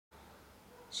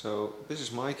So this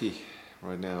is Mikey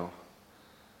right now.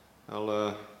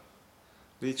 I'll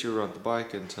lead you around the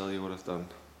bike and tell you what I've done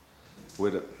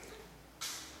with it.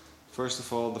 First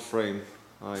of all, the frame.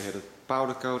 I had it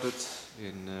powder coated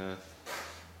in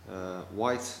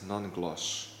white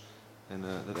non-gloss, and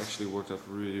that actually worked out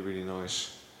really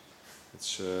nice.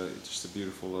 It's just a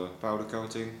beautiful powder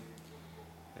coating,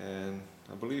 and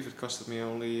I believe it costed me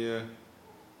only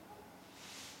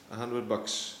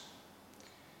 $100.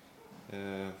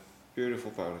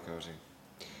 Beautiful powder coating.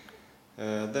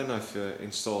 Then I've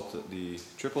installed the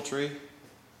triple tree,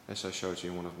 as I showed you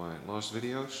in one of my last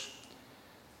videos.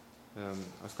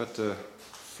 I've got the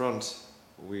front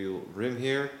wheel rim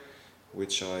here,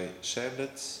 which I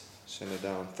sanded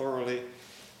down thoroughly,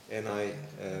 and I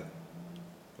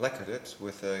lacquered it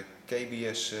with a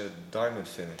KBS diamond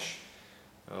finish.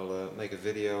 I'll make a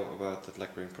video about that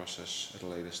lacquering process at a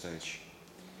later stage.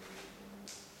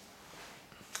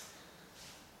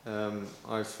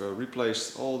 I've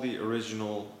replaced all the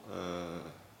original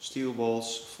steel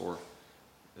balls for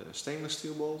stainless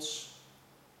steel balls,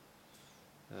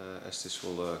 as this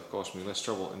will cause me less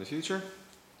trouble in the future.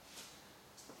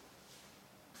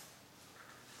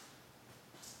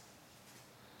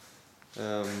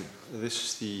 This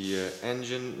is the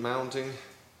engine mounting.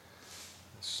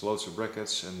 It's loads of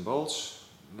brackets and bolts.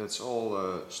 That's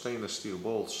all stainless steel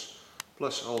bolts,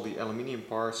 plus all the aluminium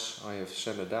parts I have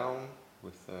sanded down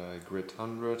with grit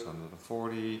 100,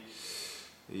 140,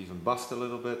 even buffed a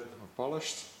little bit or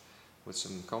polished with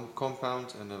some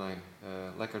compound, and then I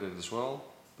lacquered it as well,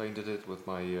 painted it with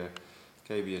my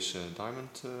KBS diamond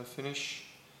finish.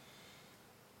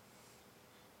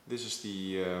 This is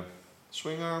the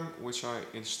swing arm which I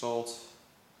installed.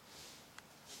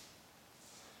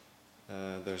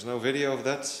 There's no video of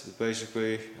that.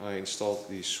 Basically I installed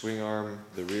the swing arm,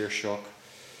 the rear shock,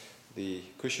 the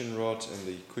cushion rod and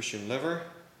the cushion lever,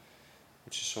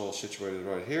 which is all situated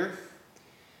right here.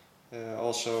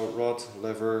 Also rod,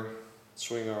 lever,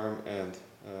 swing arm and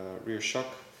rear shock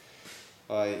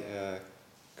I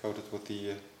coated with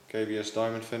the KBS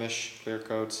diamond finish, clear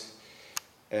coat,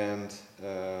 and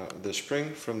the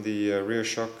spring from the rear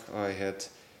shock I had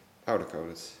powder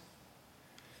coated.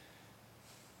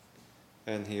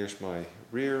 And here's my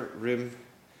rear rim,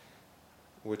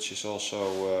 which is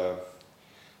also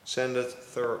sanded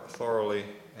thoroughly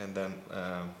and then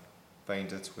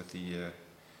painted with the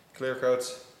clear coat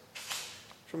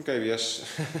from KBS.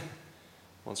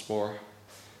 Once more,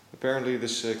 apparently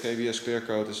this KBS clear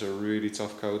coat is a really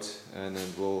tough coat, and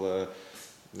it will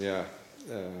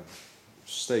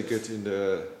stay good in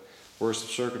the worst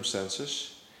of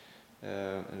circumstances.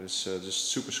 And it's just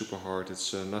super hard.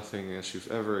 It's nothing as you've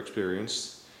ever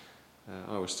experienced,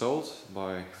 I was told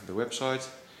by the website,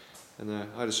 and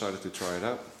I decided to try it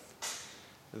out.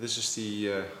 This is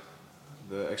the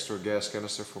extra gas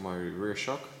canister for my rear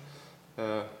shock,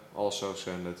 also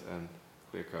sanded and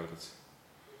clear coated.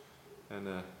 And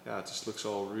yeah, it just looks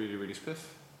all really spiff.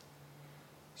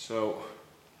 So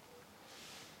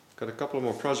got a couple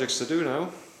more projects to do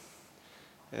now,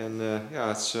 and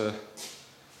yeah,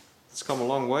 it's come a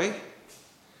long way,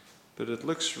 but it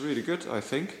looks really good, I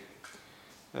think.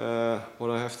 What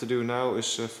I have to do now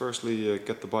is firstly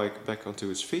get the bike back onto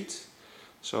its feet.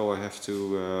 So I have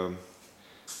to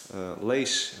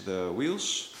lace the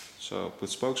wheels, so put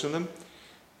spokes in them.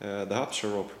 The hubs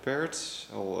are all prepared,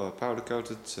 all powder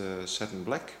coated, satin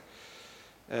black.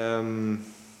 Then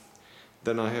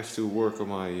I have to work on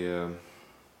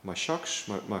my shocks,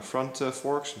 my front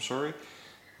forks, I'm sorry.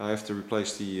 I have to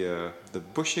replace the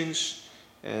bushings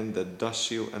and the dust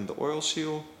seal and the oil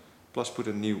seal, plus put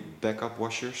in new backup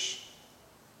washers.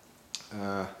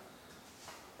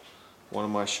 One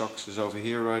of my shocks is over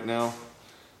here right now,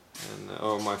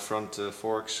 and my front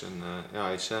forks, and yeah,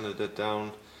 I sanded it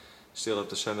down. Still have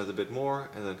to sand it a bit more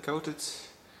and then coat it.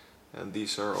 And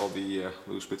these are all the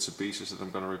loose bits and pieces that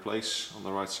I'm going to replace on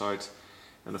the right side.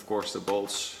 And of course the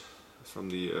bolts from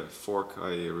the fork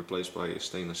I replaced by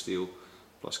stainless steel,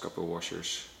 plus a couple of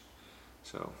washers.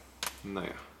 So, nou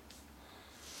ja.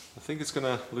 I think it's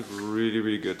gonna look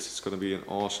really good. It's gonna be an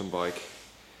awesome bike.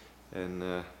 And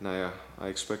nou ja, I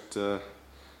expect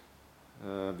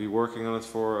be working on it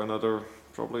for another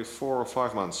probably 4 or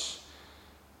 5 months.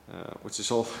 Which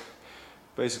is all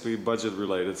basically budget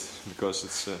related, because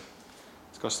it's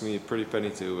costing me a pretty penny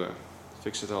to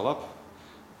fix it all up.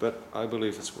 But I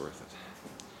believe it's worth it.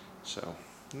 So,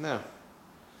 now,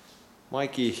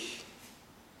 Mikey.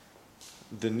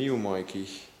 The new Mikey.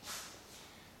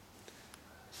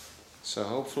 So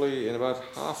hopefully in about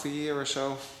half a year or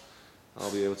so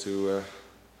I'll be able to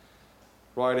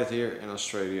ride it here in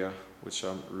Australia, which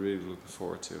I'm really looking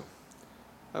forward to.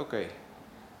 Okay,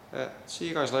 See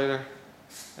you guys later,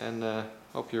 and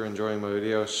hope you're enjoying my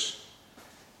videos.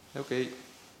 Okay,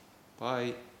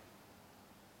 bye.